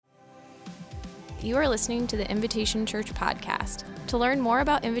You are listening to the Invitation Church podcast. To learn more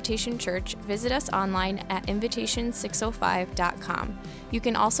about Invitation Church, visit us online at invitation605.com. You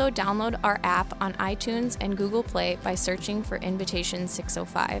can also download our app on iTunes and Google Play by searching for Invitation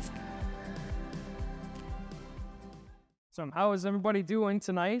 605. So, how is everybody doing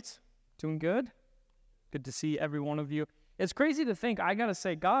tonight? Doing good? Good to see every one of you. It's crazy to think, I gotta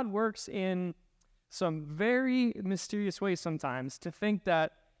say, God works in some very mysterious ways sometimes. To think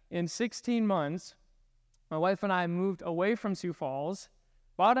that in 16 months, my wife and I moved away from Sioux Falls,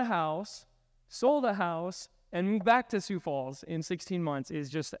 bought a house, sold a house, and moved back to Sioux Falls in 16 months is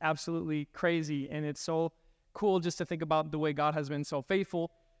just absolutely crazy. And it's so cool just to think about the way God has been so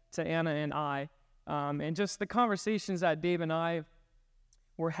faithful to Anna and I. And just the conversations that Dave and I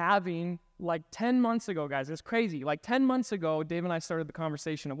were having like 10 months ago, guys. It's crazy. Like 10 months ago, Dave and I started the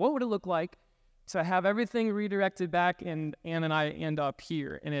conversation of what would it look like to have everything redirected back, and Ann and I end up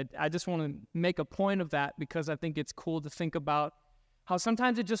here. And I just want to make a point of that because I think it's cool to think about how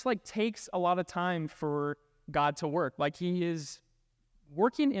sometimes it just like takes a lot of time for God to work. Like he is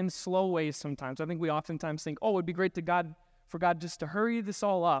working in slow ways sometimes. I think we oftentimes think, oh, it would be great for God just to hurry this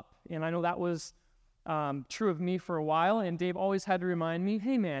all up. And I know that was true of me for a while, and Dave always had to remind me,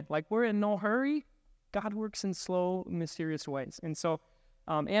 hey man, like we're in no hurry. God works in slow, mysterious ways. And so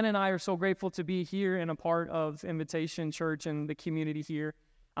Ann and I are so grateful to be here and a part of Invitation Church and the community here.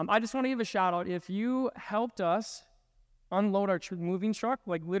 I just want to give a shout out. If you helped us unload our moving truck,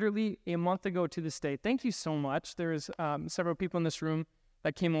 like literally a month ago to this day, thank you so much. There's several people in this room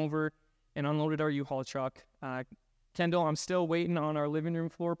that came over and unloaded our U-Haul truck. Kendall, I'm still waiting on our living room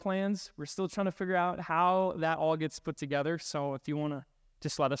floor plans. We're still trying to figure out how that all gets put together. So if you want to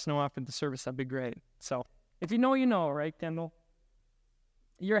just let us know after the service, that'd be great. So if you know, you know, right, Kendall?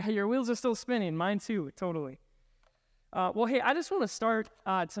 Your wheels are still spinning. Mine too, totally. Well, hey, I just want to start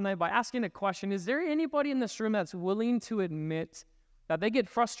tonight by asking a question. Is there anybody in this room that's willing to admit that they get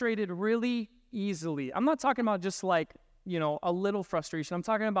frustrated really easily? I'm not talking about just like, a little frustration. I'm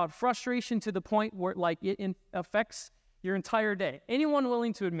talking about frustration to the point where like it affects your entire day. Anyone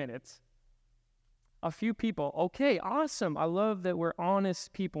willing to admit it? A few people. Okay, awesome. I love that we're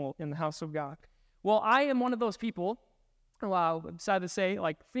honest people in the house of God. Well, I am one of those people. Wow, I'm sad to say,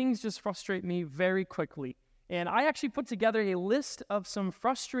 like things just frustrate me very quickly. And I actually put together a list of some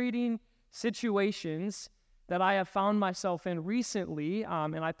frustrating situations that I have found myself in recently.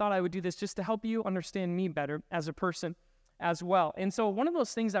 And I thought I would do this just to help you understand me better as a person as well. And so one of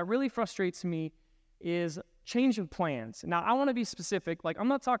those things that really frustrates me is change of plans. Now, I want to be specific. Like, I'm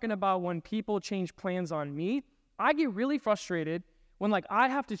not talking about when people change plans on me. I get really frustrated when like I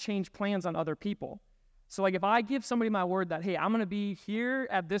have to change plans on other people. So like if I give somebody my word that, hey, I'm going to be here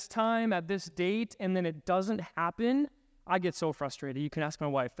at this time, at this date, and then it doesn't happen, I get so frustrated. You can ask my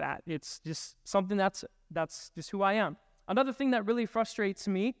wife that. It's just something that's just who I am. Another thing that really frustrates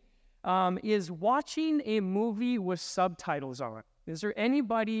me is watching a movie with subtitles on it. Is there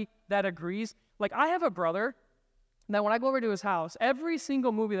anybody that agrees? Like I have a brother that when I go over to his house, every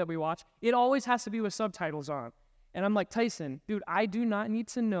single movie that we watch, it always has to be with subtitles on. And I'm like, Tyson, dude, I do not need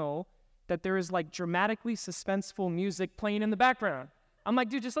to know that there is like dramatically suspenseful music playing in the background. I'm like,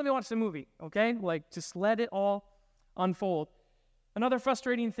 dude, just let me watch the movie, okay? Like, just let it all unfold. Another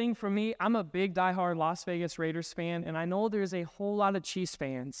frustrating thing for me, I'm a big diehard Las Vegas Raiders fan, and I know there's a whole lot of Chiefs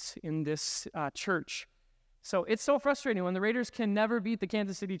fans in this church. So it's so frustrating when the Raiders can never beat the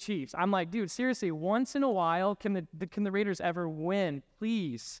Kansas City Chiefs. I'm like, dude, seriously, once in a while, can the Raiders ever win?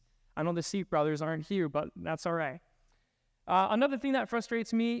 Please. I know the Seek brothers aren't here, but that's all right. Another thing that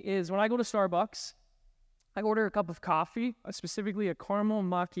frustrates me is when I go to Starbucks, I order a cup of coffee, specifically a caramel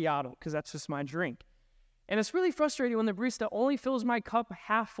macchiato, because that's just my drink. And it's really frustrating when the barista only fills my cup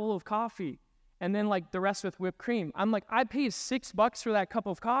half full of coffee, and then like the rest with whipped cream. I'm like, I paid $6 for that cup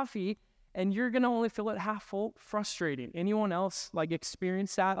of coffee, and you're going to only fill it half full? Frustrating. Anyone else like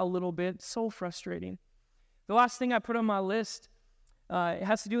experience that a little bit? So frustrating. The last thing I put on my list, it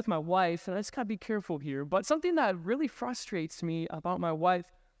has to do with my wife, and I just got to be careful here. But something that really frustrates me about my wife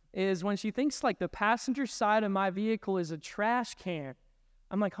is when she thinks like the passenger side of my vehicle is a trash can.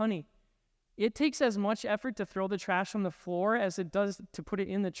 I'm like, honey, it takes as much effort to throw the trash on the floor as it does to put it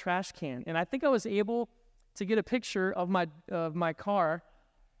in the trash can. And I think I was able to get a picture of my car.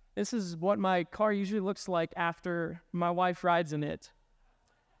 This is what my car usually looks like after my wife rides in it.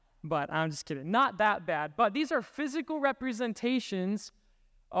 But I'm just kidding. Not that bad. But these are physical representations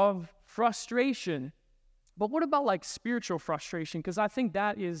of frustration. But what about like spiritual frustration? Because I think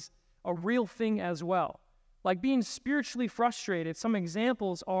that is a real thing as well. Like being spiritually frustrated. Some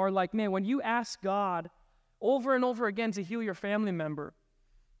examples are like, man, when you ask God over and over again to heal your family member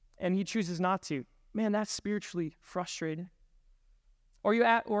and he chooses not to. man, that's spiritually frustrating.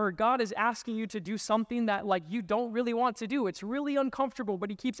 Or God is asking you to do something that like you don't really want to do. It's really uncomfortable, but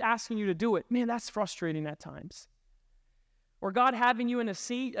he keeps asking you to do it. Man, that's frustrating at times. Or God having you in a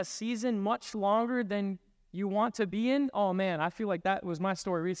season much longer than you want to be in. Oh man, I feel like that was my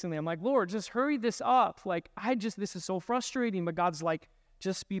story recently. I'm like, Lord, just hurry this up. Like, this is so frustrating. But God's like,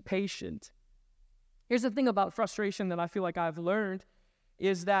 just be patient. Here's the thing about frustration that I feel like I've learned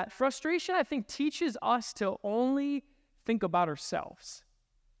is that frustration, I think, teaches us to only think about ourselves,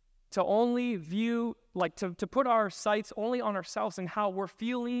 to only view, like to put our sights only on ourselves and how we're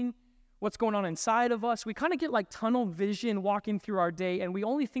feeling, what's going on inside of us. We kind of get like tunnel vision walking through our day, and we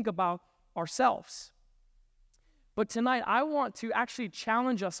only think about ourselves. But tonight, I want to actually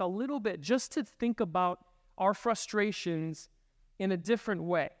challenge us a little bit just to think about our frustrations in a different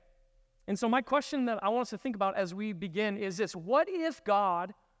way. And so my question that I want us to think about as we begin is this: what if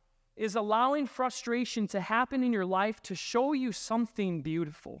God is allowing frustration to happen in your life to show you something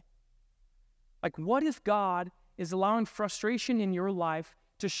beautiful? Like, what if God is allowing frustration in your life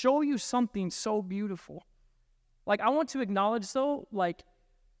to show you something so beautiful? Like, I want to acknowledge, though, like,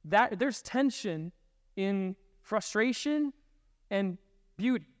 that there's tension in frustration and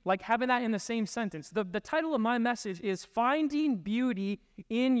beauty, like having that in the same sentence. The title of my message is Finding Beauty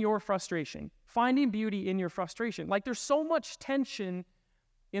in Your Frustration. Finding beauty in your frustration. Like, there's so much tension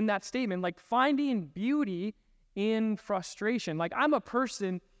in that statement, like finding beauty in frustration. Like, I'm a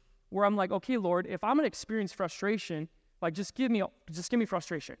person where I'm like, okay, Lord, if I'm going to experience frustration, like just give me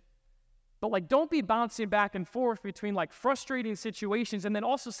frustration. But like, don't be bouncing back and forth between like frustrating situations and then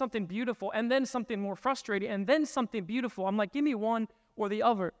also something beautiful and then something more frustrating and then something beautiful. I'm like, give me one or the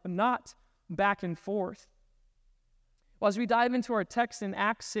other, not back and forth. Well, as we dive into our text in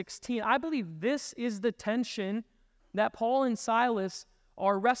Acts 16, I believe this is the tension that Paul and Silas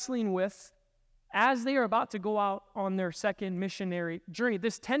are wrestling with as they are about to go out on their second missionary journey.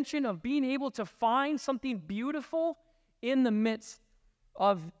 This tension of being able to find something beautiful in the midst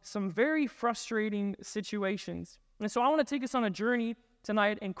of some very frustrating situations. And so I want to take us on a journey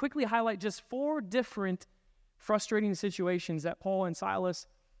tonight and quickly highlight just 4 different frustrating situations that Paul and Silas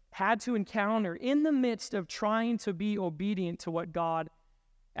had to encounter in the midst of trying to be obedient to what God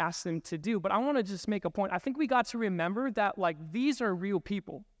asked them to do. But I want to just make a point. I think we got to remember that like these are real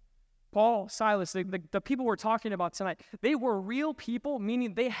people. Paul, Silas, the people we're talking about tonight, they were real people,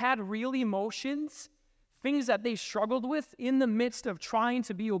 meaning they had real emotions, things that they struggled with in the midst of trying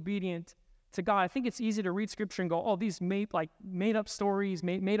to be obedient to God. I think it's easy to read scripture and go, oh, these made up stories,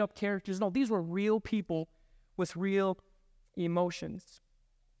 made up characters. No, these were real people with real emotions.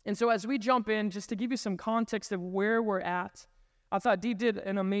 And so as we jump in, just to give you some context of where we're at, I thought Dee did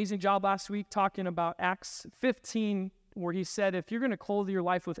an amazing job last week talking about Acts 15, where he said, if you're going to clothe your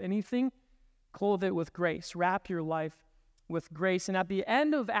life with anything, clothe it with grace. Wrap your life with grace. And at the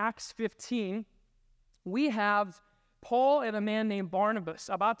end of Acts 15, we have Paul and a man named Barnabas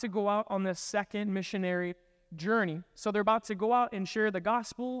about to go out on this second missionary journey. So they're about to go out and share the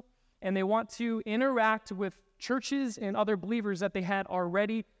gospel, and they want to interact with churches and other believers that they had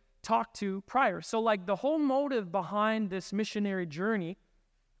already talked to prior. So like the whole motive behind this missionary journey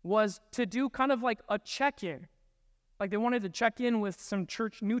was to do kind of like a check-in. Like they wanted to check in with some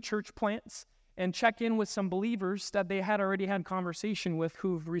new church plants and check in with some believers that they had already had conversation with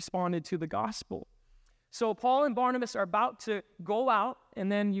who've responded to the gospel. So Paul and Barnabas are about to go out,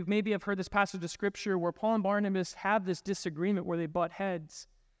 and then you maybe have heard this passage of scripture where Paul and Barnabas have this disagreement where they butt heads,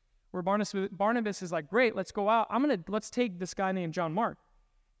 where Barnabas is like, great, let's go out. Let's take this guy named John Mark.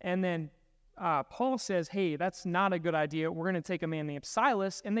 And then Paul says, hey, that's not a good idea. We're going to take a man named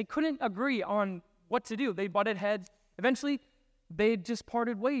Silas. And they couldn't agree on what to do. They butted heads. Eventually, they just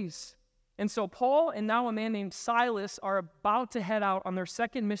parted ways. And so Paul and now a man named Silas are about to head out on their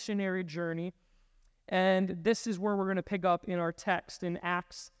second missionary journey. And this is where we're going to pick up in our text in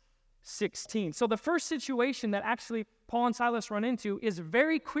Acts 16. So the first situation that actually Paul and Silas run into is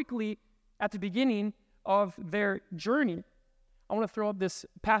very quickly at the beginning of their journey. I want to throw up this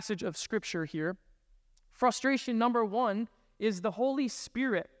passage of scripture here. Frustration number 1 is the Holy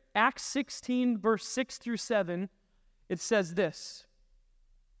Spirit. Acts 16, verse 6 through 7, it says this: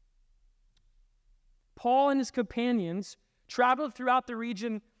 Paul and his companions traveled throughout the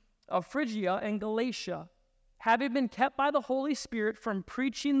region of Phrygia and Galatia, having been kept by the Holy Spirit from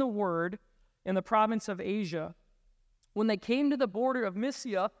preaching the word in the province of Asia. When they came to the border of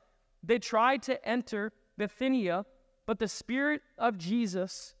Mysia, they tried to enter Bithynia, but the Spirit of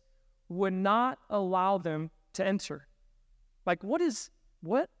Jesus would not allow them to enter. Like, what?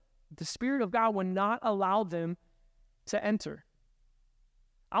 The Spirit of God would not allow them to enter.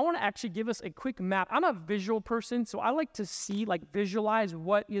 I want to actually give us a quick map. I'm a visual person, so I like to see, visualize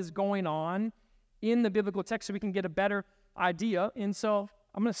what is going on in the biblical text so we can get a better idea. And so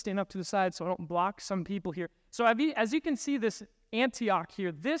I'm going to stand up to the side so I don't block some people here. So as you can see this Antioch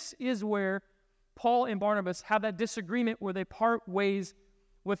here, this is where Paul and Barnabas have that disagreement where they part ways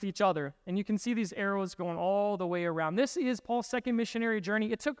with each other. And you can see these arrows going all the way around. This is Paul's second missionary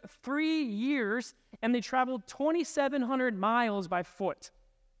journey. It took 3 years, and they traveled 2,700 miles by foot,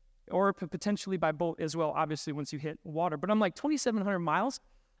 or potentially by boat as well, obviously, once you hit water. But I'm like, 2,700 miles?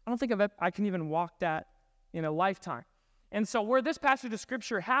 I don't think I can even walk that in a lifetime. And so where this passage of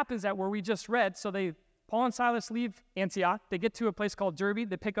Scripture happens at where we just read, so Paul and Silas leave Antioch. They get to a place called Derbe.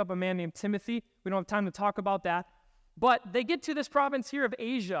 They pick up a man named Timothy. We don't have time to talk about that. But they get to this province here of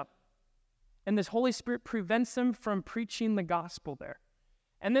Asia, and this Holy Spirit prevents them from preaching the gospel there.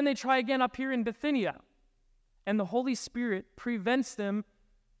 And then they try again up here in Bithynia, and the Holy Spirit prevents them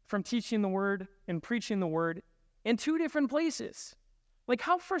from teaching the word and preaching the word in 2 different places.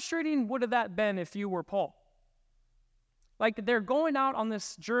 How frustrating would have that been if you were Paul? They're going out on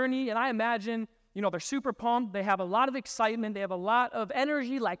this journey, and I imagine, they're super pumped. They have a lot of excitement. They have a lot of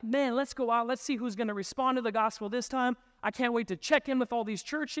energy. Man, let's go out. Let's see who's going to respond to the gospel this time. I can't wait to check in with all these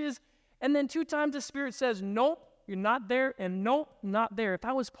churches. And then 2 times the Spirit says, nope, you're not there, and nope, not there. If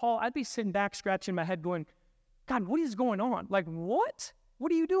I was Paul, I'd be sitting back scratching my head going, God, what is going on? What?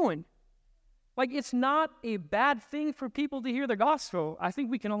 What are you doing? It's not a bad thing for people to hear the gospel. I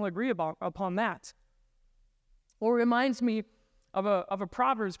think we can all agree upon that. Or it reminds me of a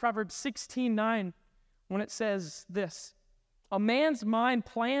Proverbs 16:9, when it says this: a man's mind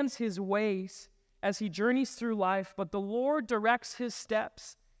plans his ways as he journeys through life, but the Lord directs his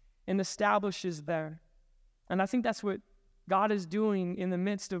steps and establishes them. And I think that's what God is doing in the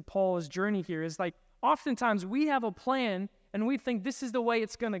midst of Paul's journey here, is oftentimes we have a plan and we think this is the way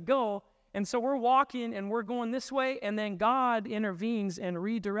it's going to go. And so we're walking and we're going this way, and then God intervenes and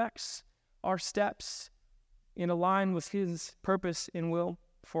redirects our steps in line with his purpose and will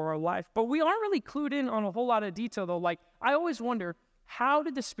for our life. But we aren't really clued in on a whole lot of detail, though. I always wonder, how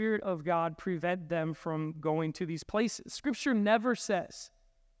did the Spirit of God prevent them from going to these places? Scripture never says.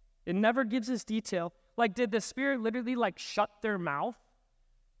 It never gives us detail. Did the Spirit literally, shut their mouth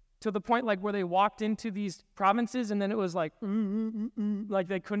to the point, where they walked into these provinces and then it was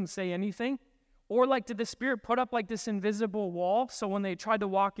they couldn't say anything? Or, did the Spirit put up, this invisible wall, so when they tried to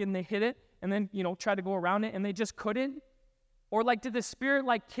walk in, they hit it, and then, try to go around it, and they just couldn't? Or, did the Spirit,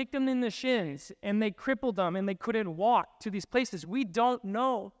 kick them in the shins, and they crippled them, and they couldn't walk to these places? We don't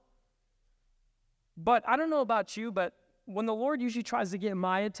know. But I don't know about you, but when the Lord usually tries to get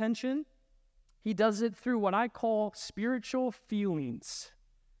my attention, he does it through what I call spiritual feelings.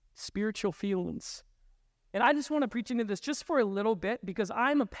 Spiritual feelings. And I just want to preach into this just for a little bit, because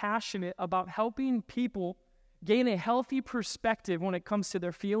I'm passionate about helping people gain a healthy perspective when it comes to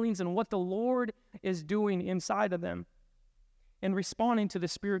their feelings and what the Lord is doing inside of them and responding to the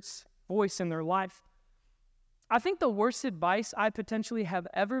Spirit's voice in their life. I think the worst advice I potentially have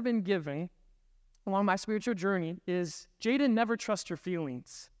ever been given along my spiritual journey is, Jaden, never trust your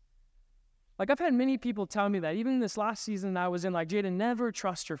feelings. I've had many people tell me that. Even this last season I was in, Jaden, never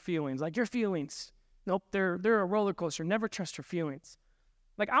trust your feelings. Your feelings, nope, they're a roller coaster. Never trust your feelings.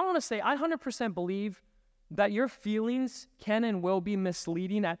 I want to say, I 100% believe that your feelings can and will be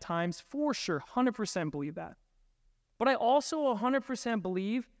misleading at times, for sure. 100% believe that. But I also 100%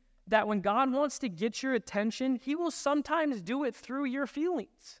 believe that when God wants to get your attention, he will sometimes do it through your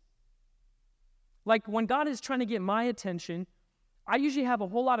feelings. When God is trying to get my attention, I usually have a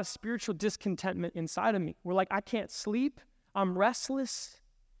whole lot of spiritual discontentment inside of me. Where I can't sleep, I'm restless,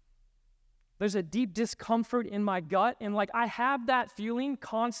 there's a deep discomfort in my gut, and I have that feeling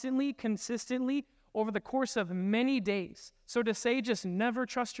constantly, consistently, over the course of many days. So to say just never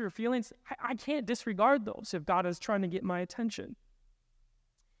trust your feelings, I can't disregard those if God is trying to get my attention.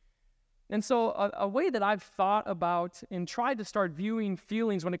 And so a way that I've thought about and tried to start viewing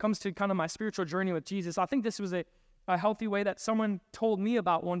feelings when it comes to kind of my spiritual journey with Jesus, I think this was a healthy way that someone told me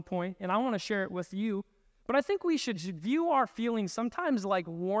about one point, and I want to share it with you. But I think we should view our feelings sometimes like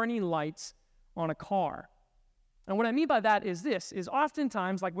warning lights on a car. And what I mean by that is this, is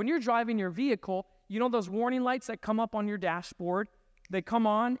oftentimes, when you're driving your vehicle, those warning lights that come up on your dashboard, they come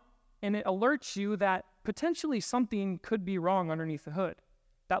on and it alerts you that potentially something could be wrong underneath the hood,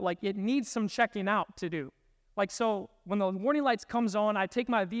 that it needs some checking out to do. So when the warning lights comes on, I take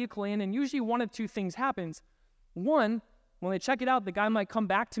my vehicle in, and usually one of 2 things happens. One, when they check it out, the guy might come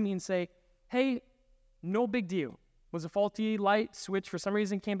back to me and say, hey, no big deal. Was a faulty light switch for some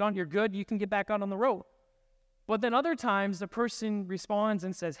reason came on, you're good, you can get back out on the road. But then other times the person responds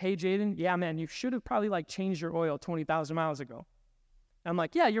and says, hey, Jaden, yeah, man, you should have probably like changed your oil 20,000 miles ago. I'm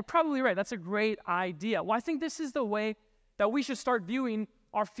like, yeah, you're probably right. That's a great idea. Well, I think this is the way that we should start viewing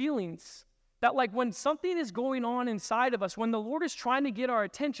our feelings. That like when something is going on inside of us, when the Lord is trying to get our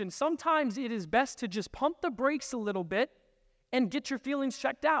attention, sometimes it is best to just pump the brakes a little bit and get your feelings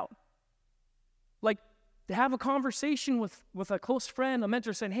checked out. Like to have a conversation with a close friend, a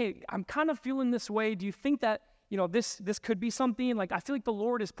mentor saying, hey, I'm kind of feeling this way. Do you think that, this could be something? Like, I feel like the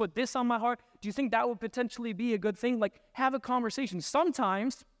Lord has put this on my heart. Do you think that would potentially be a good thing? Like, have a conversation.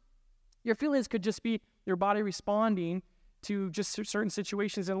 Sometimes your feelings could just be your body responding to just certain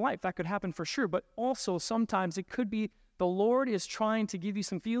situations in life. That could happen for sure. But also sometimes it could be the Lord is trying to give you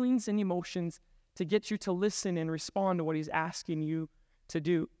some feelings and emotions to get you to listen and respond to what he's asking you to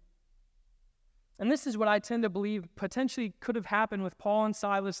do. And this is what I tend to believe potentially could have happened with Paul and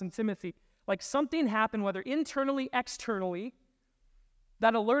Silas and Timothy. Like something happened, whether internally, externally,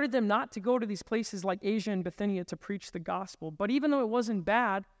 that alerted them not to go to these places like Asia and Bithynia to preach the gospel. But even though it wasn't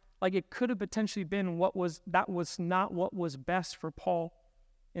bad, like it could have potentially been that was not what was best for Paul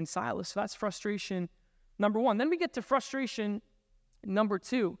and Silas. So that's frustration number one. Then we get to frustration number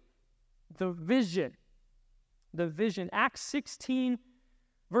two, the vision. The vision. Acts 16,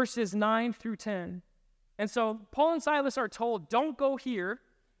 verses 9 through 10. And so Paul and Silas are told, don't go here.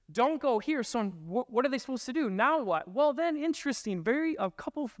 Don't go here. So what are they supposed to do? Now what? Well, then interesting, a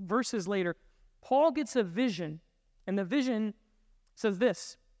couple verses later, Paul gets a vision. And the vision says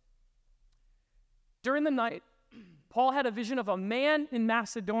this. During the night, Paul had a vision of a man in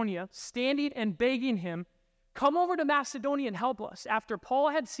Macedonia standing and begging him, come over to Macedonia and help us. After Paul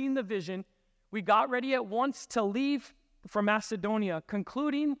had seen the vision, we got ready at once to leave for Macedonia,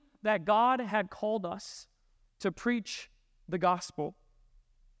 concluding that God had called us to preach the gospel.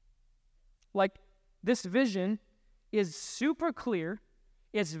 Like, this vision is super clear,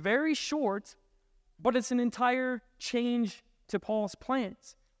 it's very short, but it's an entire change to Paul's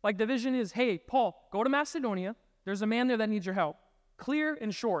plans. Like, the vision is, hey, Paul, go to Macedonia. There's a man there that needs your help. Clear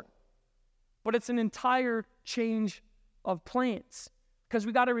and short. But it's an entire change of plans. Because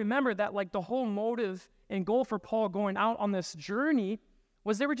we got to remember that, like, the whole motive and goal for Paul going out on this journey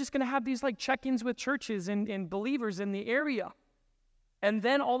was they were just going to have these, like, check-ins with churches and believers in the area. And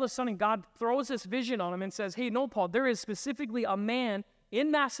then all of a sudden, God throws this vision on him and says, hey, no, Paul, there is specifically a man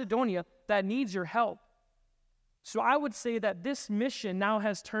in Macedonia that needs your help. So I would say that this mission now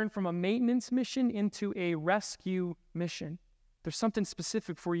has turned from a maintenance mission into a rescue mission. There's something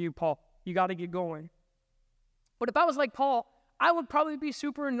specific for you, Paul. You got to get going. But if I was like Paul, I would probably be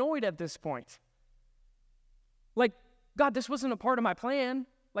super annoyed at this point. Like, God, this wasn't a part of my plan.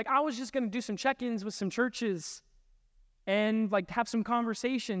 Like, I was just going to do some check-ins with some churches and, like, have some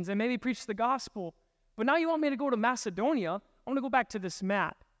conversations and maybe preach the gospel. But now you want me to go to Macedonia? I want to go back to this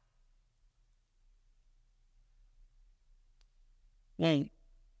map.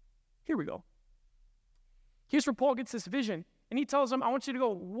 Here we go. Here's where Paul gets this vision. And he tells them, I want you to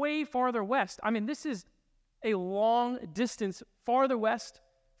go way farther west. I mean, this is a long distance farther west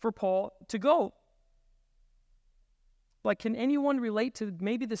for Paul to go. Like, can anyone relate to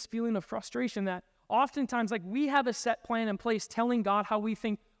maybe this feeling of frustration that oftentimes, like, we have a set plan in place telling God how we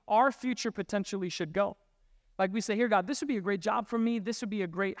think our future potentially should go. Like, we say, here, God, this would be a great job for me. This would be a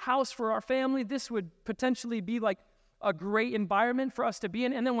great house for our family. This would potentially be like a great environment for us to be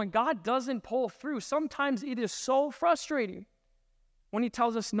in. And then when God doesn't pull through, sometimes it is so frustrating when he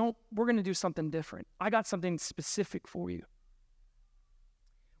tells us, no, we're going to do something different. I got something specific for you.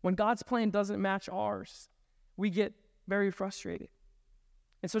 When God's plan doesn't match ours, we get very frustrated.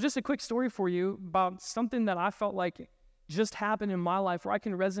 And so just a quick story for you about something that I felt like just happened in my life where I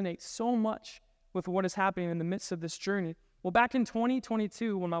can resonate so much with what is happening in the midst of this journey. Well, back in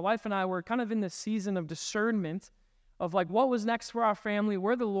 2022, when my wife and I were kind of in this season of discernment of like what was next for our family,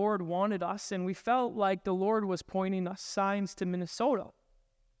 where the Lord wanted us, and we felt like the Lord was pointing us signs to Minnesota.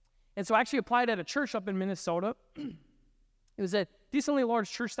 And so I actually applied at a church up in Minnesota. It was a decently large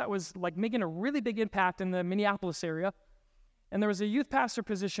church that was like making a really big impact in the Minneapolis area. And there was a youth pastor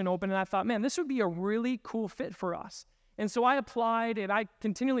position open, and I thought, man, this would be a really cool fit for us. And so I applied, and I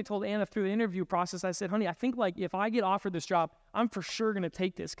continually told Anna through the interview process, I said, honey, I think like if I get offered this job, I'm for sure going to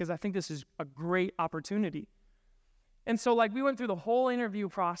take this because I think this is a great opportunity. And so like we went through the whole interview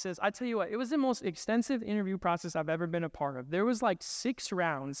process. I tell you what, it was the most extensive interview process I've ever been a part of. There was like 6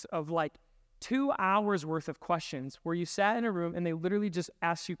 rounds of like 2 hours worth of questions where you sat in a room and they literally just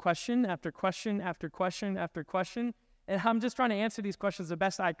asked you question after question after question after question. And I'm just trying to answer these questions the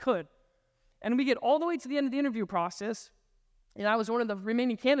best I could. And we get all the way to the end of the interview process, And I was one of the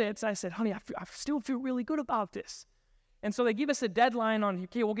remaining candidates. I said, honey, I still feel really good about this. And so they give us a deadline on,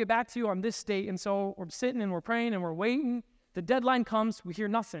 okay, we'll get back to you on this date. And so we're sitting and we're praying and we're waiting. The deadline comes, we hear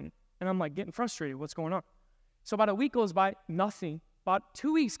nothing. And I'm like getting frustrated. What's going on? So about a week goes by, nothing. About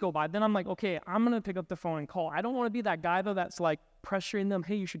 2 weeks go by. Then I'm like, okay, I'm going to pick up the phone and call. I don't want to be that guy, though, that's like pressuring them.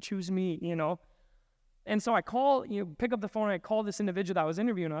 Hey, you should choose me, And so I call, pick up the phone and I call this individual that was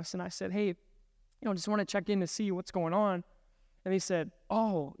interviewing us. And I said, hey, just want to check in to see what's going on. And he said,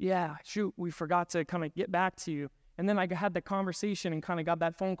 oh, yeah, shoot, we forgot to kind of get back to you. And then I had the conversation and kind of got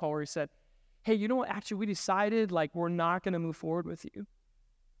that phone call where he said, hey, you know what, actually, we decided, like, we're not going to move forward with you.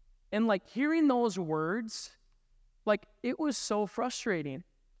 And, like, hearing those words, like, it was so frustrating.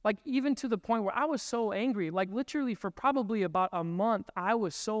 Like, even to the point where I was so angry. Like, literally for probably about a month, I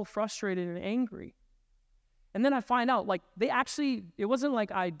was so frustrated and angry. And then I find out, like, it wasn't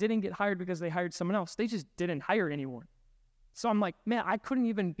like I didn't get hired because they hired someone else. They just didn't hire anyone. So I'm like, man, I couldn't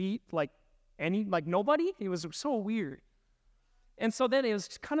even beat, nobody. It was so weird. And so then it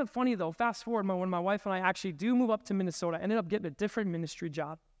was kind of funny, though. Fast forward, when my wife and I actually do move up to Minnesota, I ended up getting a different ministry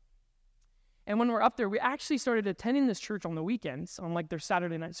job. And when we're up there, we actually started attending this church on the weekends, on, like, their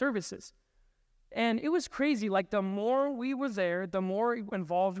Saturday night services. And it was crazy. Like, the more we were there, the more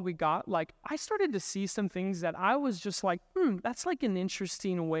involved we got. Like, I started to see some things that I was just like, that's, like, an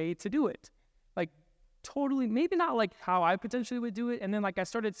interesting way to do it. Like, totally, maybe not like how I potentially would do it. And then, like, I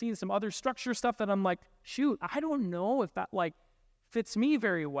started seeing some other structure stuff that I'm like, shoot, I don't know if that, like, fits me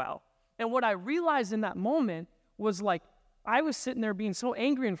very well. And what I realized in that moment was, like, I was sitting there being so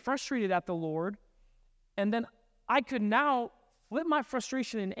angry and frustrated at the Lord. And then I could now flip my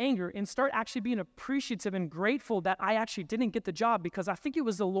frustration and anger and start actually being appreciative and grateful that I actually didn't get the job, because I think it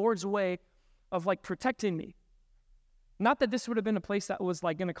was the Lord's way of, like, protecting me. Not that this would have been a place that was,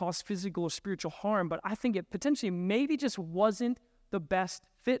 like, going to cause physical or spiritual harm, but I think it potentially maybe just wasn't the best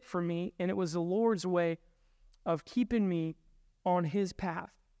fit for me, and it was the Lord's way of keeping me on his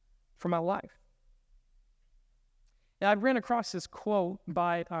path for my life. And I ran across this quote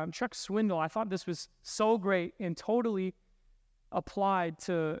by Chuck Swindoll. I thought this was so great and totally applied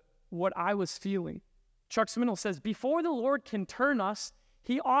to what I was feeling. Chuck Swindoll says, before the Lord can turn us,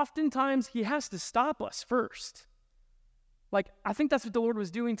 he has to stop us first. Like, I think that's what the Lord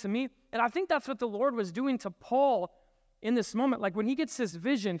was doing to me. And I think that's what the Lord was doing to Paul in this moment. Like, when he gets this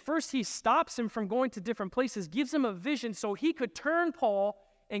vision, first he stops him from going to different places, gives him a vision so he could turn Paul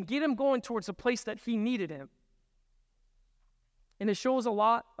and get him going towards a place that he needed him. And it shows a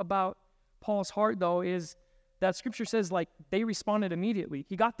lot about Paul's heart, though, is that Scripture says, like, they responded immediately.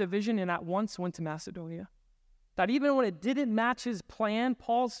 He got the vision and at once went to Macedonia. That even when it didn't match his plan,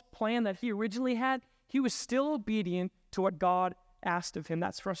 Paul's plan that he originally had, he was still obedient to what God asked of him.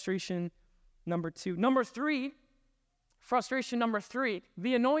 That's frustration number 2. Frustration number 3,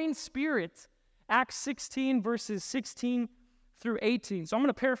 the annoying spirit. Acts 16, verses 16 through 18. So I'm going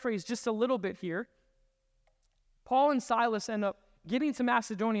to paraphrase just a little bit here. Paul and Silas end up getting to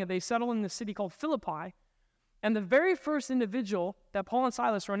Macedonia. They settle in the city called Philippi. And the very first individual that Paul and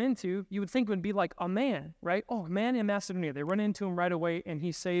Silas run into, you would think would be like a man, right? Oh, a man in Macedonia. They run into him right away and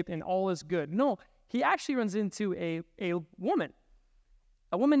he's saved and all is good. No, he actually runs into a woman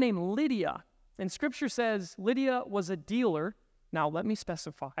named Lydia. And Scripture says Lydia was a dealer. Now, let me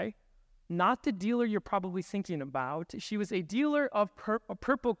specify, not the dealer you're probably thinking about. She was a dealer of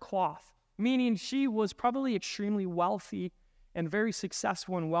purple cloth, meaning she was probably extremely wealthy and very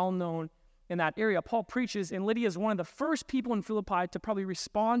successful and well-known in that area. Paul preaches, and Lydia is one of the first people in Philippi to probably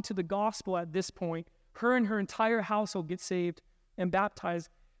respond to the gospel at this point. Her and her entire household get saved and baptized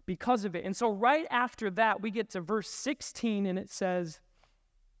because of it. And so right after that, we get to verse 16, and it says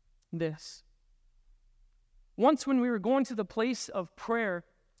this. Once when we were going to the place of prayer,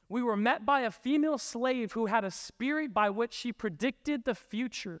 we were met by a female slave who had a spirit by which she predicted the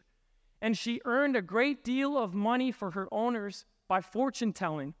future, and she earned a great deal of money for her owners by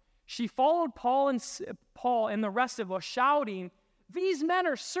fortune-telling. She followed Paul and the rest of us, shouting, "These men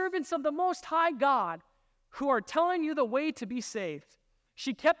are servants of the Most High God, who are telling you the way to be saved."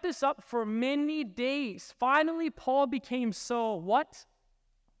 She kept this up for many days. Finally, Paul became so, what?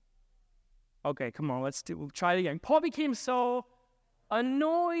 Okay, come on, we'll try it again. Paul became so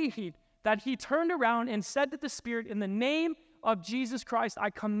annoyed that he turned around and said to the spirit, "In the name of Jesus Christ, I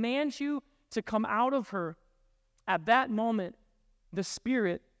command you to come out of her." At that moment, the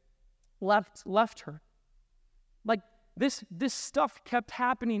spirit left her. Like, this stuff kept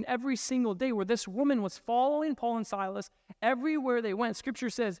happening every single day, where this woman was following Paul and Silas everywhere they went. Scripture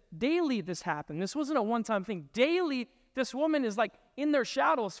says daily this happened. This wasn't a one-time thing. Daily this woman is like in their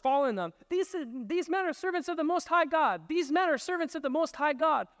shadows, following them. These men are servants of the Most High God. These men are servants of the Most High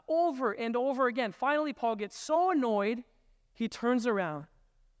God, over and over again. Finally, Paul gets so annoyed, he turns around,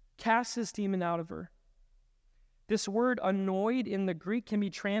 casts this demon out of her. This word annoyed in the Greek can be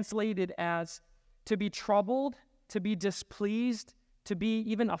translated as to be troubled, to be displeased, to be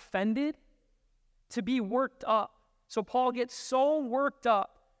even offended, to be worked up. So Paul gets so worked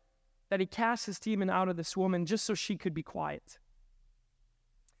up that he casts this demon out of this woman just so she could be quiet.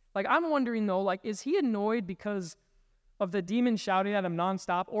 Like, I'm wondering though, like, is he annoyed because of the demon shouting at him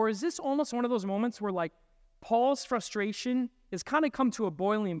nonstop? Or is this almost one of those moments where like Paul's frustration is kind of come to a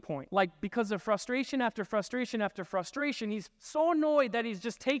boiling point? Like, because of frustration after frustration after frustration, he's so annoyed that he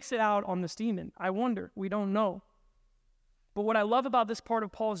just takes it out on this demon. I wonder. We don't know. But what I love about this part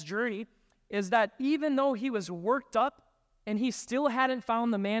of Paul's journey is that even though he was worked up and he still hadn't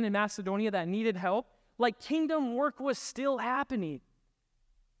found the man in Macedonia that needed help, like, kingdom work was still happening.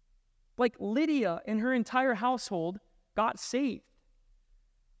 Like, Lydia and her entire household got saved.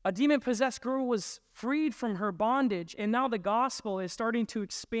 A demon-possessed girl was freed from her bondage, and now the gospel is starting to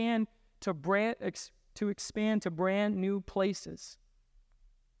expand to brand new places.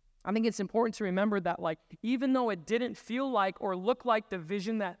 I think it's important to remember that, like, even though it didn't feel like or look like the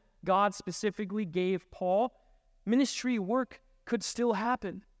vision that God specifically gave Paul, ministry work could still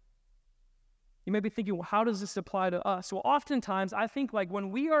happen. You may be thinking, well, how does this apply to us? Well, oftentimes, I think, like,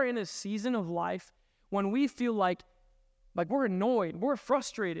 when we are in a season of life, when we feel like we're annoyed, we're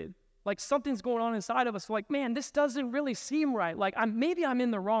frustrated, like something's going on inside of us, like, man, this doesn't really seem right. Like, maybe I'm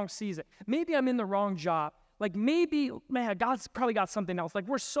in the wrong season. Maybe I'm in the wrong job. Like, maybe, man, God's probably got something else. Like,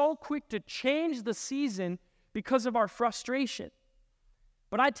 we're so quick to change the season because of our frustration.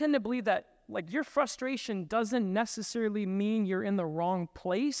 But I tend to believe that, like, your frustration doesn't necessarily mean you're in the wrong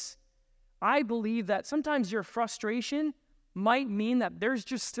place. I believe that sometimes your frustration might mean that there's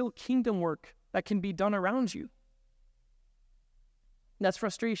just still kingdom work that can be done around you. That's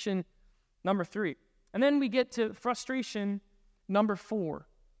frustration number 3. And then we get to frustration number 4,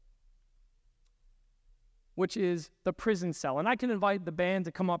 which is the prison cell. And I can invite the band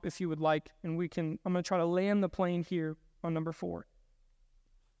to come up if you would like, and I'm going to try to land the plane here on number 4.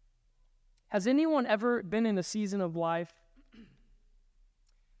 Has anyone ever been in a season of life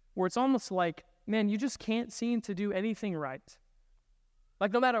where it's almost like, man, you just can't seem to do anything right?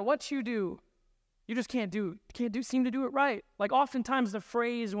 Like, no matter what you do, you just can't seem to do it right. Like, oftentimes the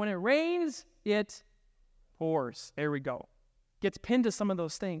phrase, when it rains, it pours. There we go. Gets pinned to some of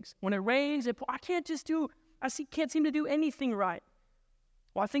those things. When it rains, I can't seem to do anything right.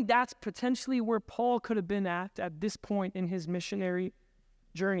 Well, I think that's potentially where Paul could have been at this point in his missionary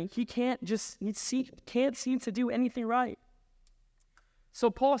journey. He can't seem to do anything right. So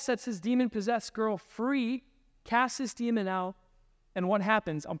Paul sets his demon-possessed girl free, casts this demon out, and what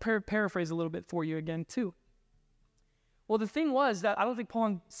happens? I'll paraphrase a little bit for you again, too. Well, the thing was that I don't think Paul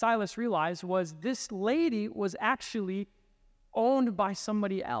and Silas realized was this lady was actually owned by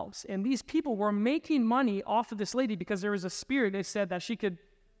somebody else. And these people were making money off of this lady because there was a spirit, they said, that she could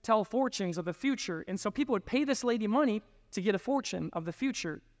tell fortunes of the future. And so people would pay this lady money to get a fortune of the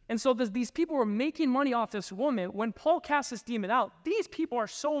future. And so these people were making money off this woman. When Paul casts this demon out, these people are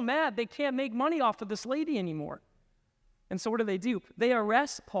so mad they can't make money off of this lady anymore. And so what do? They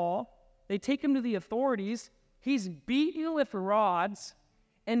arrest Paul. They take him to the authorities. He's beaten with rods,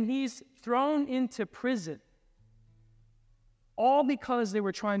 and he's thrown into prison. All because they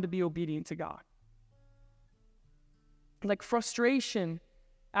were trying to be obedient to God. Like, frustration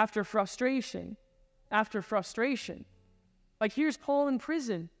after frustration after frustration. Like, here's Paul in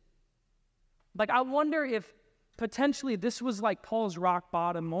prison. Like, I wonder if potentially this was like Paul's rock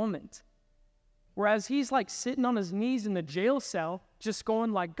bottom moment. Whereas he's like sitting on his knees in the jail cell, just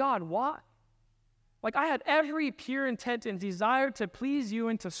going like, God, why? Like, I had every pure intent and desire to please you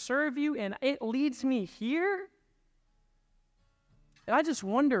and to serve you, and it leads me here? And I just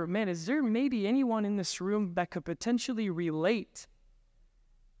wonder, man, is there maybe anyone in this room that could potentially relate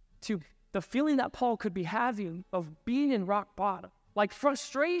to the feeling that Paul could be having of being in rock bottom? Like,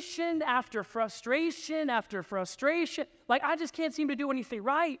 frustration after frustration after frustration. Like, I just can't seem to do anything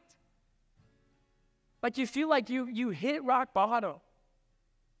right. Like, you feel like you hit rock bottom.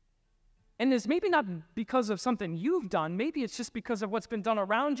 And it's maybe not because of something you've done. Maybe it's just because of what's been done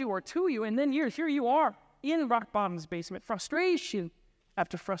around you or to you. And then here you are in rock bottom's basement. Frustration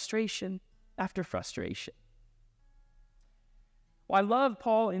after frustration after frustration. Well, I love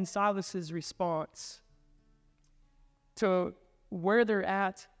Paul and Silas's response to where they're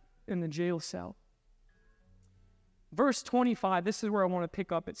at in the jail cell. Verse 25, this is where I want to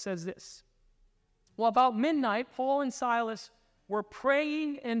pick up. It says this. Well, about midnight, Paul and Silas were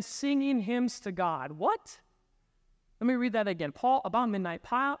praying and singing hymns to God. What? Let me read that again. About midnight,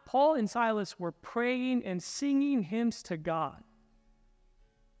 Paul and Silas were praying and singing hymns to God.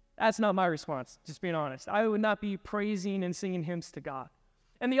 That's not my response, just being honest. I would not be praising and singing hymns to God.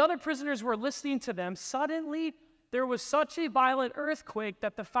 And the other prisoners were listening to them. Suddenly, there was such a violent earthquake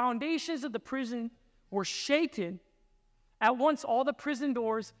that the foundations of the prison were shaken. At once, all the prison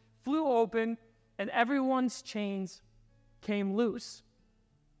doors flew open, and everyone's chains came loose.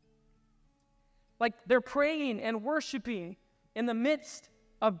 Like, they're praying and worshiping in the midst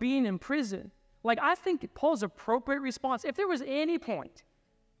of being in prison. Like, I think Paul's appropriate response, if there was any point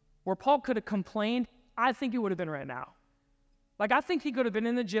where Paul could have complained, I think it would have been right now. Like, I think he could have been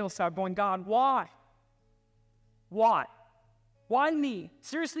in the jail cell going, God, why? Why? Why me?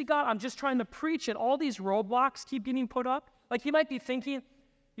 Seriously, God, I'm just trying to preach and all these roadblocks keep getting put up. Like, he might be thinking,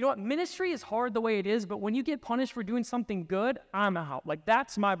 you know what, ministry is hard the way it is, but when you get punished for doing something good, I'm out. Like,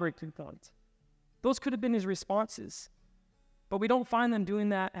 that's my breakthrough point. Those could have been his responses. But we don't find them doing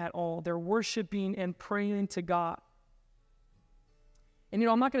that at all. They're worshiping and praying to God. And,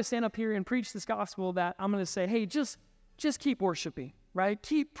 I'm not going to stand up here and preach this gospel that I'm going to say, hey, just keep worshiping, right?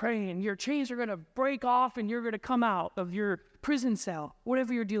 Keep praying. Your chains are going to break off and you're going to come out of your prison cell,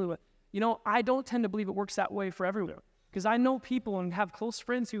 whatever you're dealing with. I don't tend to believe it works that way for everyone. Because I know people and have close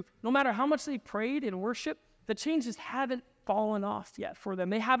friends who, no matter how much they prayed and worshiped, the chains just haven't fallen off yet for them.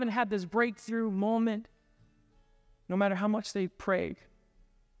 They haven't had this breakthrough moment, no matter how much they prayed.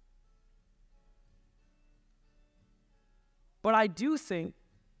 But I do think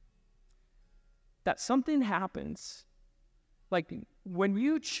that something happens, like when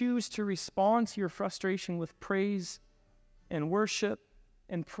you choose to respond to your frustration with praise and worship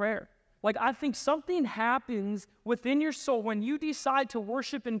and prayer. Like, I think something happens within your soul when you decide to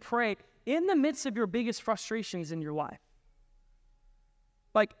worship and pray in the midst of your biggest frustrations in your life.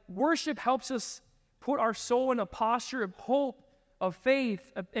 Like, worship helps us put our soul in a posture of hope, of faith,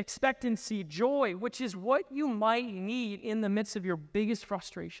 of expectancy, joy, which is what you might need in the midst of your biggest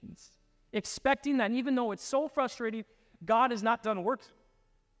frustrations. Expecting that even though it's so frustrating, God is not done working.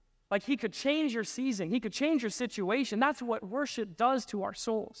 Like, he could change your season. He could change your situation. That's what worship does to our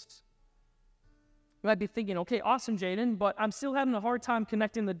souls. You might be thinking, okay, awesome, Jaden, but I'm still having a hard time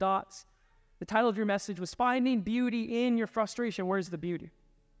connecting the dots. The title of your message was Finding Beauty in Your Frustration. Where's the beauty?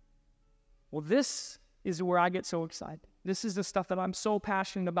 Well, this is where I get so excited. This is the stuff that I'm so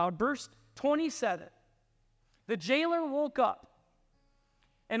passionate about. Verse 27, the jailer woke up,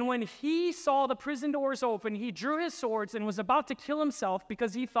 and when he saw the prison doors open, he drew his swords and was about to kill himself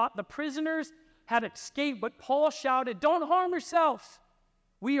because he thought the prisoners had escaped. But Paul shouted, "Don't harm yourself.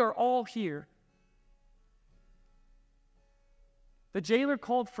 We are all here." The jailer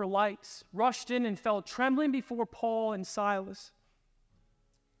called for lights, rushed in, and fell trembling before Paul and Silas.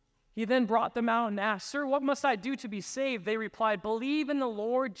 He then brought them out and asked, "Sir, what must I do to be saved?" They replied, "Believe in the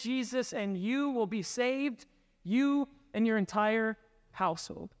Lord Jesus, and you will be saved, you and your entire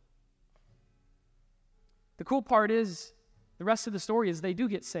household." The cool part is, the rest of the story is they do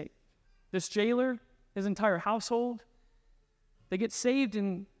get saved. This jailer, his entire household, they get saved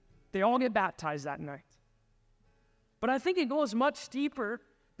and they all get baptized that night. But I think it goes much deeper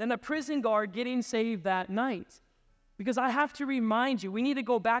than a prison guard getting saved that night. Because I have to remind you, we need to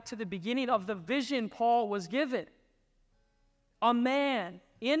go back to the beginning of the vision Paul was given. A man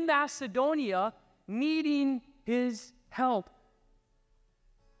in Macedonia needing his help.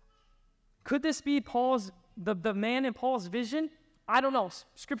 Could this be the man in Paul's vision? I don't know.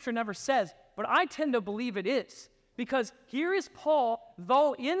 Scripture never says. But I tend to believe it is. Because here is Paul,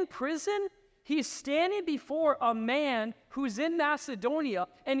 though in prison, he's standing before a man who's in Macedonia,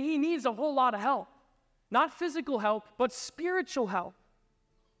 and he needs a whole lot of help. Not physical help, but spiritual help.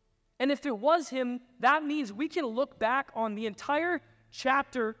 And if it was him, that means we can look back on the entire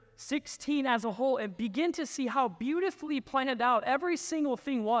chapter 16 as a whole and begin to see how beautifully planned out every single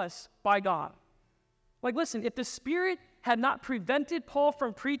thing was by God. Like, listen, if the Spirit had not prevented Paul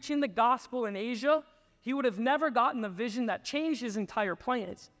from preaching the gospel in Asia, he would have never gotten the vision that changed his entire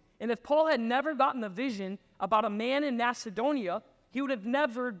plans. And if Paul had never gotten the vision about a man in Macedonia, he would have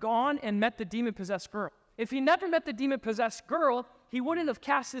never gone and met the demon-possessed girl. If he never met the demon-possessed girl, he wouldn't have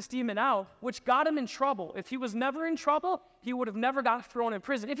cast this demon out, which got him in trouble. If he was never in trouble, he would have never got thrown in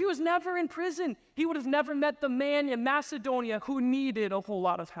prison. If he was never in prison, he would have never met the man in Macedonia who needed a whole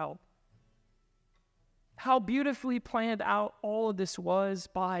lot of help. How beautifully planned out all of this was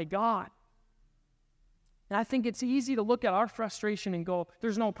by God. And I think it's easy to look at our frustration and go,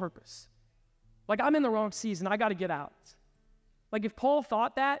 there's no purpose. Like, I'm in the wrong season. I got to get out. Like if Paul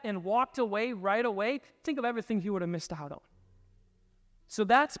thought that and walked away right away, think of everything he would have missed out on. So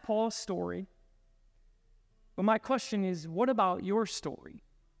that's Paul's story. But my question is, what about your story?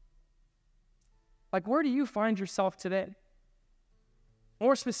 Like, where do you find yourself today?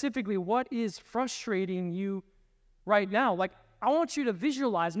 More specifically, what is frustrating you right now? Like, I want you to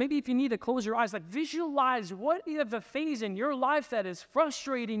visualize, maybe if you need to close your eyes, like visualize what are the things in your life that is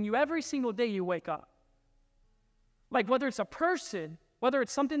frustrating you every single day you wake up. Like whether it's a person, whether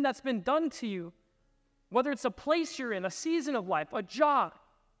it's something that's been done to you, whether it's a place you're in, a season of life, a job.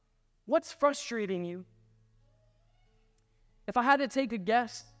 What's frustrating you? If I had to take a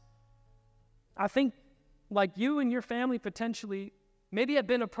guess, I think like you and your family potentially maybe have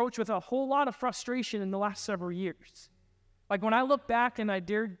been approached with a whole lot of frustration in the last several years. Like when I look back and I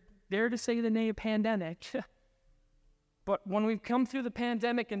dare to say the name pandemic, but when we've come through the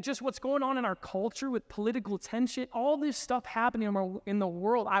pandemic and just what's going on in our culture with political tension, all this stuff happening in the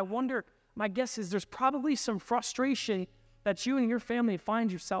world, I wonder, my guess is there's probably some frustration that you and your family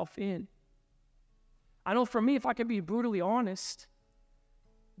find yourself in. I know for me, if I can be brutally honest,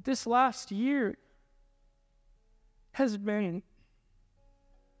 this last year has been,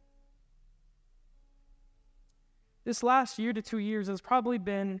 this last year to 2 years has probably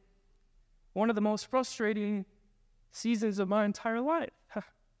been one of the most frustrating seasons of my entire life.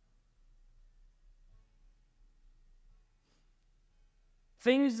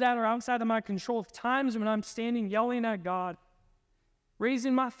 Things that are outside of my control, times when I'm standing yelling at God,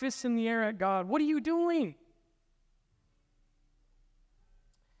 raising my fists in the air at God, what are you doing?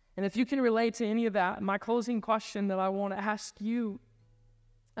 And if you can relate to any of that, my closing question that I want to ask you,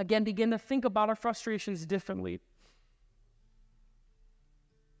 again, begin to think about our frustrations differently,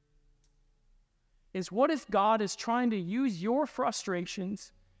 is what if God is trying to use your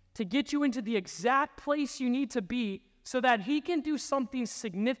frustrations to get you into the exact place you need to be so that he can do something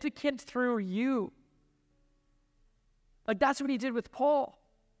significant through you? Like that's what he did with Paul.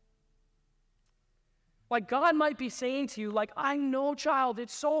 Like God might be saying to you, like, I know, child,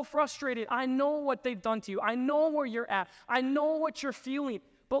 it's so frustrating. I know what they've done to you. I know where you're at. I know what you're feeling.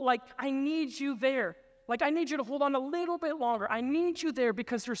 But like, I need you there. Like, I need you to hold on a little bit longer. I need you there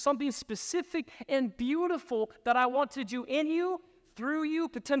because there's something specific and beautiful that I want to do in you, through you,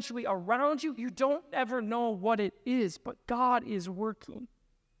 potentially around you. You don't ever know what it is, but God is working.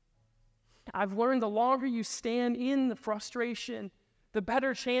 I've learned the longer you stand in the frustration, the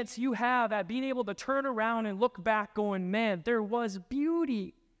better chance you have at being able to turn around and look back going, man, there was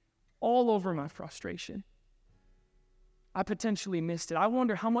beauty all over my frustration. I potentially missed it. I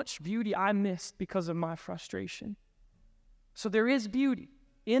wonder how much beauty I missed because of my frustration. So there is beauty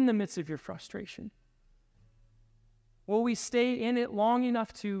in the midst of your frustration. Will we stay in it long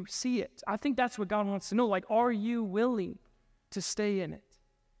enough to see it? I think that's what God wants to know. Like, are you willing to stay in it?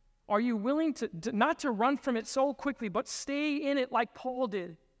 Are you willing to not to run from it so quickly, but stay in it like Paul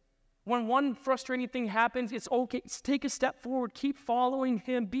did? When one frustrating thing happens, it's okay. Take a step forward. Keep following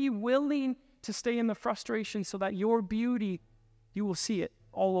him. Be willing to stay in the frustration so that your beauty, you will see it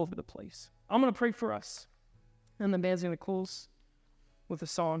all over the place. I'm going to pray for us. And the band's going to close with a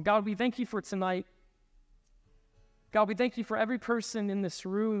song. God, we thank you for tonight. God, we thank you for every person in this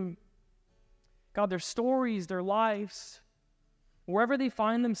room. God, their stories, their lives, wherever they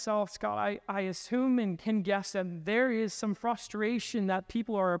find themselves, God, I assume and can guess that there is some frustration that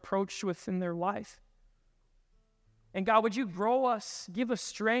people are approached with in their life. And God, would you grow us, give us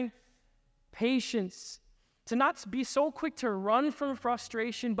strength, patience, to not be so quick to run from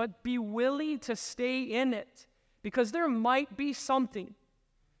frustration, but be willing to stay in it, because there might be something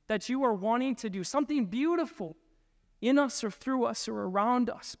that you are wanting to do, something beautiful in us or through us or around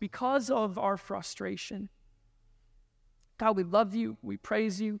us because of our frustration. God, we love you, we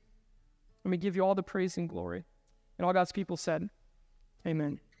praise you, and we give you all the praise and glory. And all God's people said,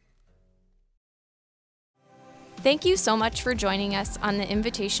 amen. Thank you so much for joining us on the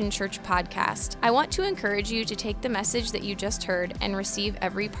Invitation Church podcast. I want to encourage you to take the message that you just heard and receive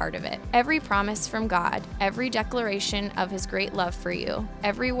every part of it. Every promise from God, every declaration of his great love for you,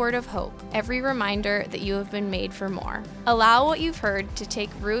 every word of hope, every reminder that you have been made for more. Allow what you've heard to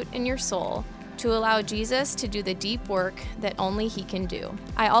take root in your soul, to allow Jesus to do the deep work that only he can do.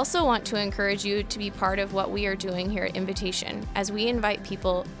 I also want to encourage you to be part of what we are doing here at Invitation as we invite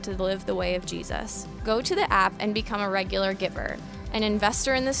people to live the way of Jesus. Go to the app and become a regular giver, an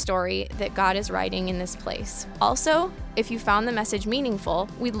investor in the story that God is writing in this place. Also, if you found the message meaningful,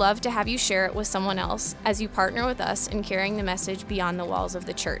 we'd love to have you share it with someone else as you partner with us in carrying the message beyond the walls of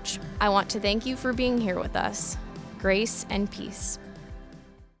the church. I want to thank you for being here with us. Grace and peace.